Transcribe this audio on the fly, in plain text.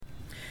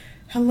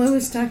Hello,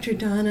 it's Dr.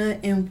 Donna,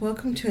 and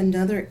welcome to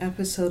another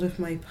episode of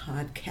my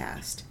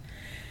podcast.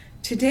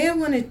 Today I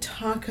want to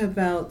talk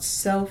about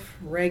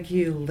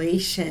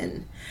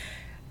self-regulation.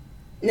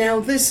 Now,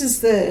 this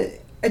is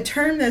a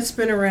term that's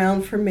been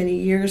around for many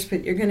years,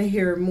 but you're going to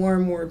hear more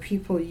and more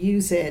people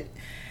use it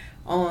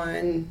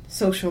on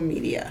social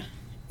media.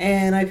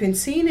 And I've been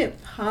seeing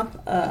it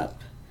pop up.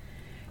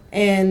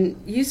 And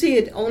usually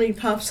it only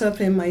pops up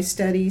in my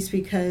studies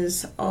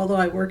because although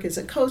I work as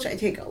a coach, I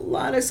take a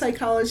lot of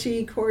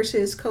psychology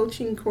courses,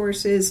 coaching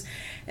courses,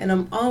 and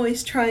I'm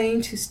always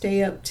trying to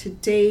stay up to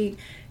date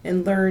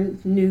and learn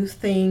new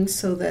things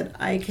so that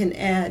I can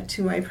add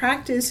to my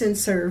practice and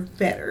serve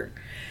better.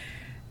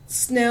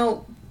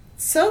 Now,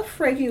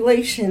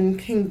 self-regulation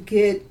can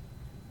get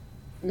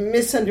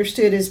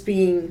misunderstood as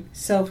being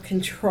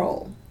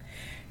self-control.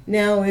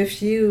 Now,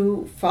 if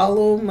you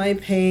follow my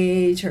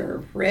page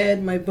or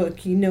read my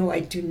book, you know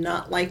I do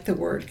not like the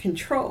word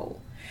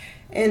control.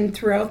 And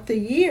throughout the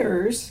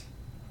years,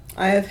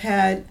 I have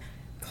had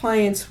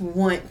clients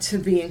want to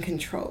be in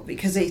control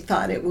because they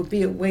thought it would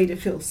be a way to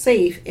feel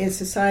safe. And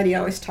society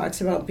always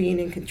talks about being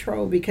in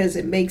control because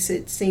it makes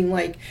it seem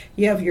like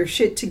you have your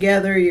shit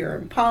together, you're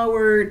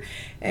empowered,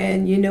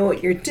 and you know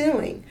what you're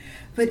doing.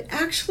 But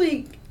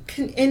actually,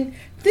 and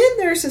then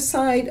there's a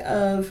side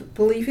of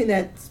believing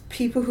that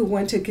people who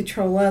want to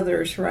control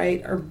others,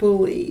 right, are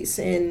bullies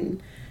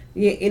and,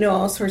 you know,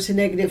 all sorts of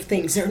negative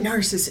things. They're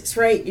narcissists,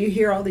 right? You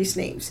hear all these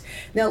names.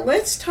 Now,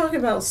 let's talk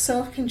about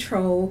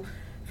self-control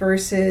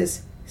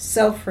versus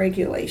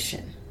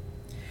self-regulation.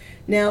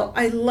 Now,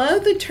 I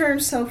love the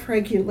term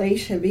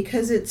self-regulation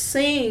because it's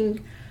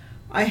saying,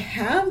 I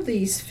have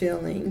these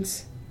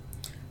feelings,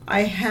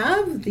 I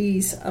have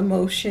these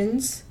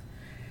emotions,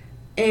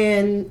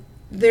 and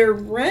they're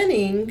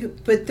running,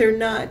 but they're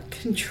not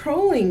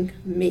controlling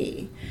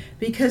me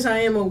because I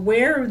am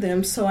aware of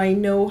them, so I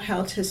know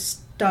how to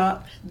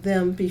stop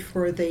them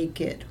before they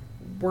get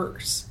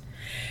worse.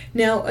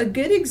 Now, a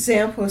good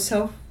example of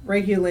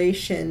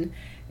self-regulation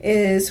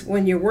is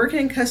when you're working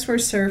in customer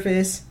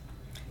service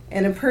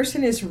and a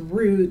person is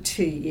rude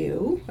to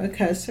you, a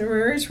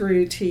customer is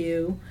rude to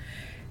you,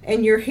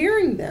 and you're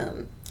hearing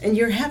them and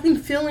you're having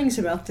feelings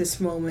about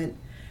this moment,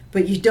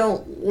 but you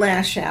don't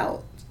lash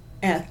out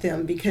at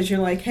them because you're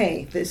like,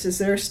 hey, this is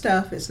their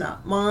stuff, it's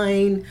not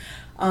mine,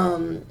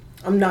 I'm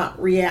not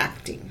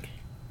reacting.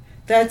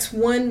 That's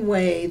one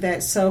way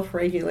that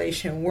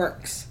self-regulation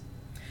works.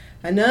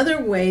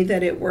 Another way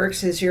that it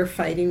works is you're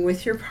fighting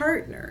with your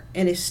partner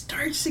and it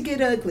starts to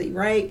get ugly,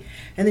 right?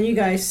 And then you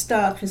guys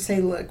stop and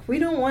say, look, we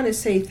don't want to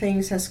say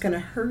things that's going to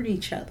hurt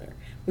each other.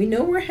 We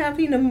know we're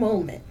having a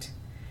moment,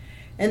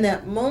 and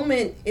that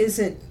moment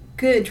isn't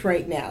good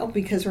right now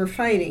because we're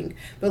fighting,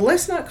 but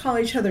let's not call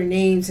each other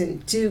names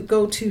and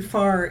go too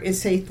far and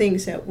say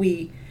things that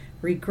we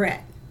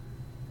regret.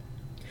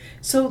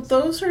 So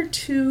those are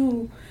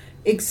two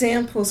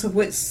examples of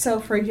what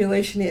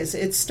self-regulation is.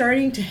 It's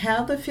starting to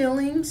have the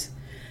feelings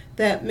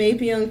that may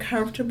be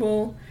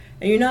uncomfortable,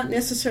 and you're not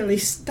necessarily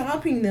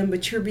stopping them,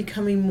 but you're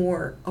becoming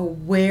more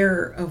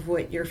aware of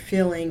what you're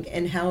feeling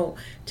and how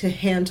to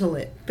handle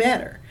it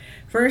better.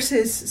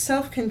 Versus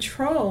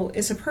self-control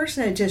is a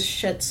person that just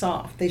shuts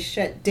off. They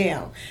shut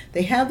down.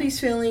 They have these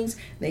feelings,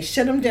 they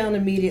shut them down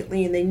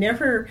immediately, and they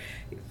never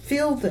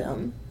feel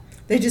them.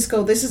 They just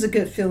go, this is a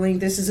good feeling,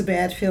 this is a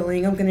bad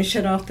feeling, I'm going to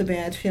shut off the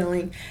bad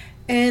feeling.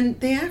 And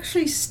they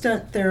actually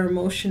stunt their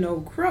emotional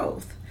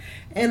growth.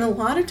 And a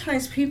lot of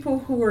times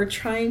people who are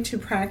trying to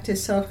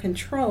practice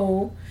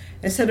self-control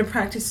instead of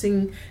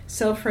practicing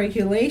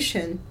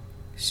self-regulation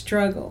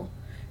struggle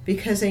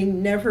because they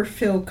never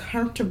feel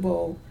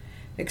comfortable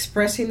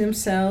expressing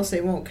themselves. They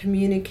won't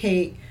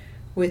communicate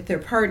with their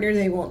partner.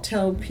 They won't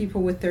tell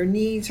people what their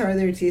needs are.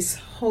 There's this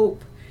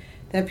hope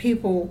that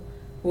people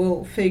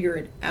will figure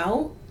it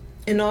out.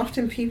 And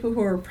often people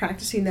who are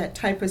practicing that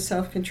type of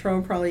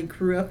self-control probably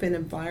grew up in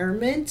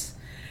environments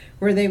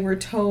where they were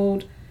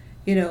told,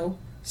 you know,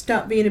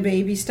 stop being a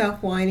baby,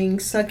 stop whining,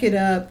 suck it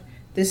up,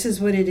 this is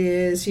what it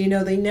is. You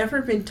know, they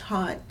never been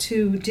taught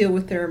to deal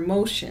with their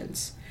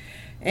emotions.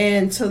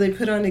 And so they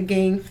put on a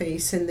game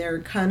face and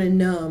they're kind of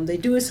numb. They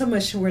do it so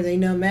much where they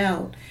numb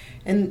out.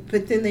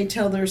 But then they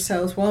tell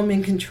themselves, well, I'm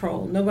in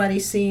control.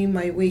 Nobody's seeing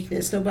my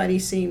weakness.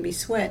 Nobody's seeing me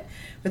sweat.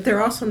 But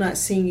they're also not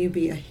seeing you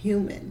be a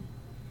human.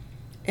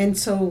 And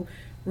so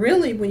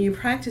really when you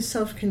practice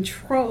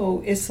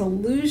self-control, it's the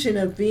illusion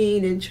of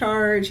being in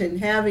charge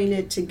and having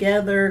it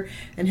together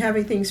and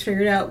having things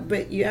figured out.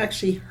 But you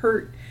actually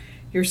hurt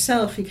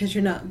yourself because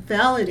you're not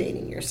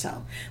validating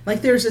yourself.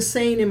 Like there's a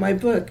saying in my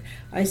book,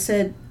 I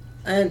said,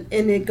 and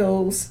it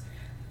goes,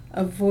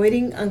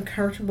 avoiding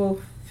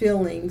uncomfortable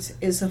feelings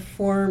is a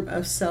form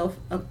of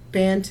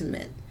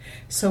self-abandonment.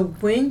 So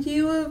when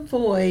you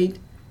avoid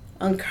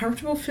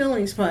uncomfortable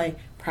feelings by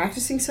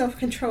practicing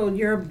self-control,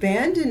 you're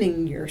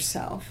abandoning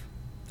yourself.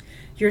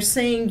 You're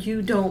saying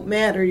you don't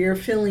matter, your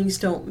feelings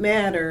don't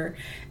matter,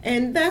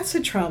 and that's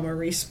a trauma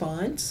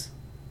response.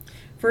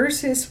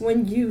 Versus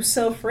when you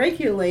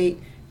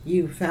self-regulate,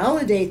 you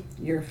validate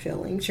your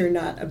feelings, you're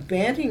not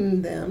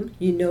abandoning them,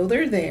 you know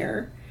they're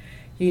there.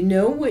 You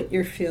know what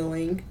you're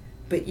feeling,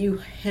 but you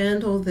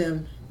handle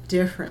them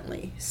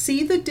differently.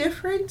 See the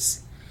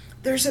difference?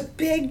 There's a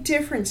big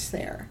difference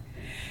there.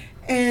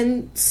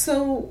 And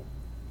so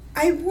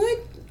I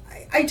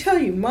tell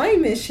you, my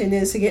mission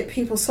is to get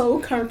people so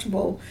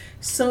comfortable,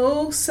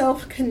 so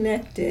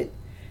self-connected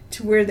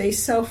to where they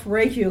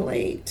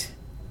self-regulate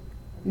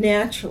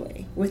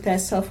naturally with that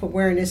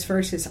self-awareness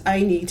versus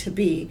I need to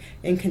be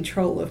in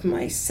control of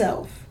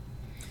myself.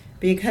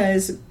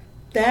 Because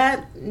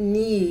that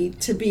need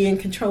to be in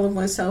control of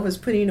oneself is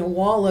putting a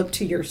wall up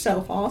to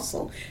yourself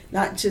also,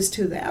 not just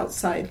to the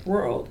outside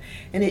world.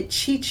 And it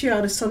cheats you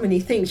out of so many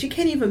things. You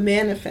can't even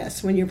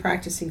manifest when you're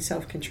practicing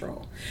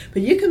self-control.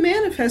 But you can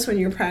manifest when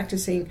you're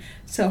practicing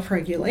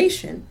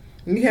self-regulation.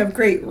 You have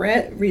great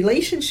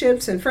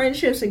relationships and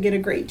friendships and get a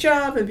great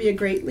job and be a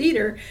great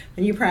leader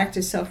when you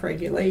practice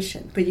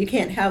self-regulation. But you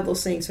can't have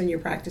those things when you're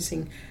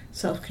practicing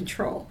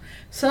self-control.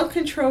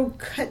 Self-control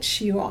cuts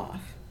you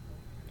off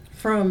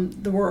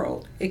from the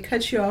world. It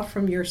cuts you off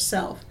from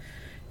yourself.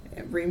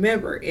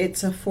 Remember,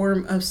 it's a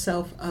form of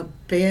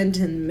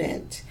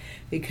self-abandonment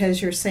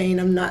because you're saying,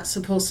 I'm not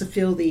supposed to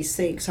feel these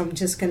things, so I'm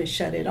just going to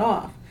shut it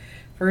off.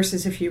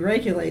 Versus if you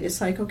regulate,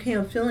 it's like, okay,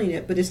 I'm feeling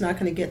it, but it's not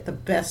going to get the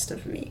best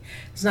of me.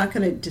 It's not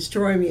going to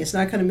destroy me. It's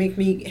not going to make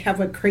me have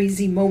a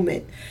crazy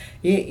moment,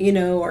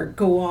 or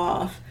go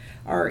off.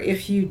 Or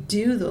if you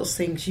do those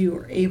things, you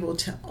are able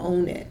to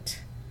own it.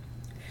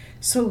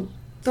 So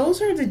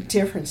those are the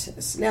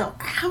differences. Now,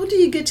 how do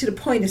you get to the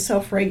point of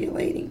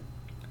self-regulating?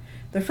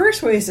 The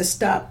first way is to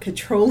stop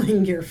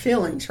controlling your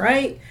feelings,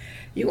 right?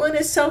 You want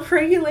to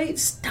self-regulate?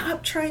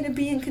 Stop trying to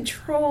be in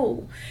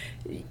control.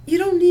 You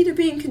don't need to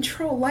be in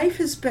control.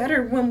 Life is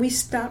better when we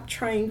stop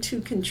trying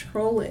to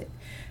control it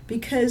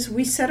because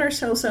we set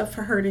ourselves up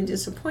for hurt and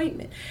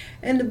disappointment.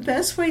 And the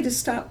best way to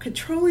stop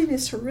controlling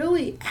is to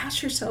really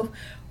ask yourself,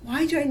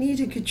 why do I need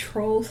to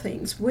control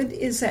things? What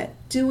is that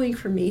doing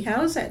for me?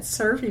 How is that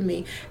serving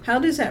me? How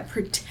does that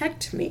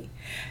protect me?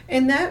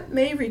 And that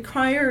may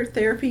require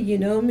therapy. You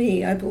know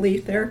me, I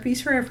believe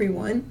therapy's for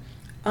everyone.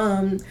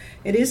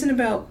 It isn't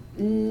about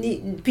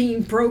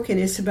being broken.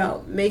 It's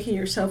about making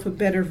yourself a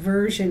better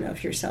version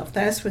of yourself.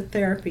 That's what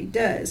therapy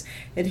does.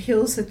 It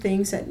heals the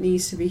things that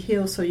needs to be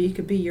healed so you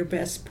can be your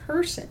best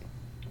person.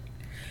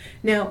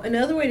 Now,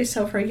 another way to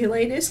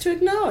self-regulate is to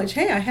acknowledge,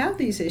 hey, I have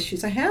these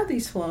issues, I have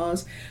these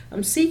flaws,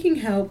 I'm seeking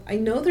help, I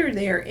know they're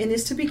there, and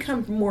is to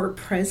become more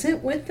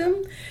present with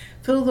them,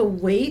 feel the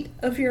weight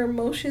of your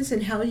emotions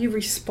and how you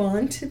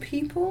respond to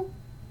people.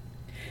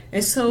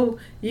 And so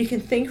you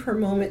can think for a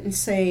moment and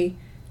say,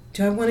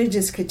 do I want to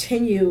just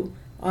continue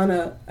on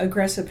a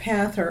aggressive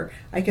path, or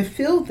I can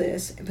feel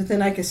this, but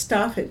then I can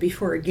stop it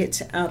before it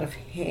gets out of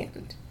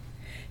hand,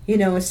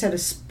 instead of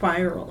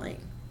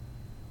spiraling.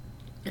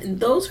 And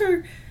those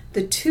are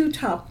the two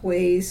top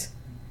ways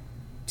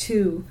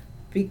to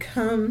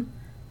become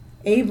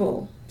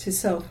able to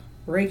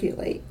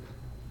self-regulate.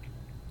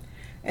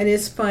 And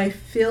it's by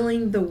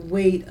feeling the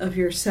weight of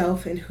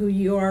yourself and who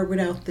you are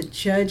without the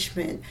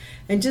judgment,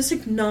 and just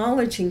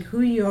acknowledging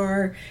who you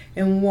are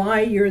and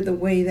why you're the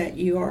way that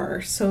you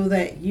are, so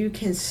that you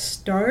can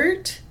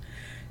start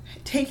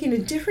taking a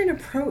different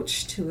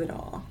approach to it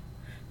all,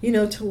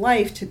 to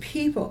life, to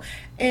people.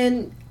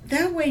 And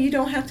that way you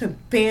don't have to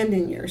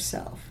abandon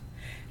yourself.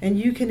 And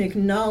you can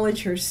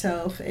acknowledge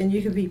yourself, and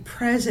you can be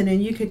present,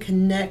 and you can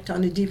connect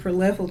on a deeper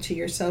level to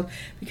yourself,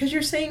 because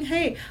you're saying,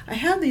 hey, I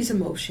have these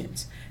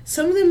emotions.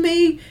 Some of them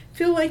may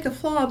feel like a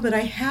flaw, but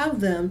I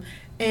have them,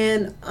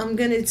 and I'm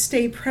going to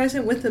stay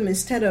present with them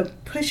instead of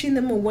pushing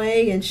them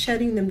away and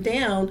shutting them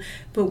down.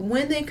 But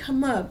when they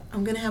come up,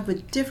 I'm going to have a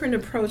different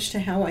approach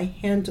to how I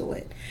handle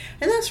it.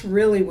 And that's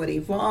really what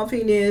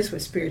evolving is,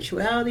 what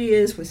spirituality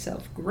is, what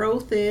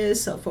self-growth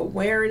is,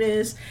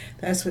 self-awareness.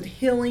 That's what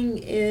healing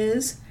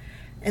is.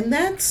 And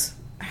that's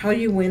how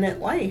you win at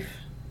life.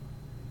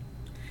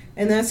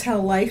 And that's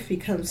how life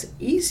becomes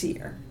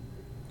easier.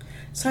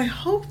 So I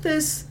hope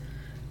this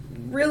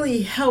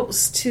really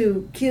helps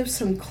to give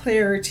some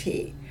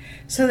clarity,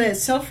 so that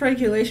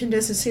self-regulation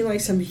doesn't seem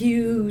like some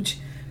huge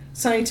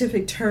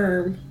scientific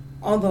term,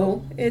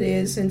 although it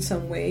is in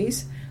some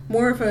ways,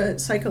 more of a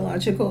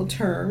psychological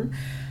term,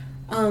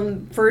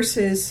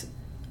 versus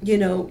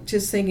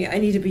just thinking, I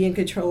need to be in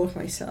control of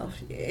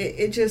myself.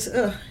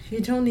 You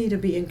don't need to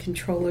be in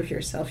control of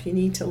yourself. You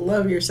need to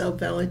love yourself,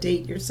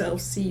 validate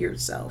yourself, see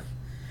yourself.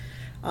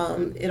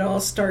 It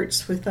all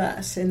starts with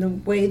us, and the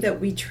way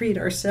that we treat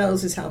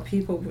ourselves is how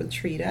people will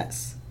treat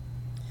us.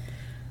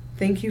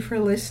 Thank you for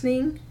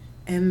listening,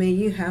 and may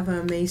you have an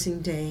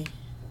amazing day.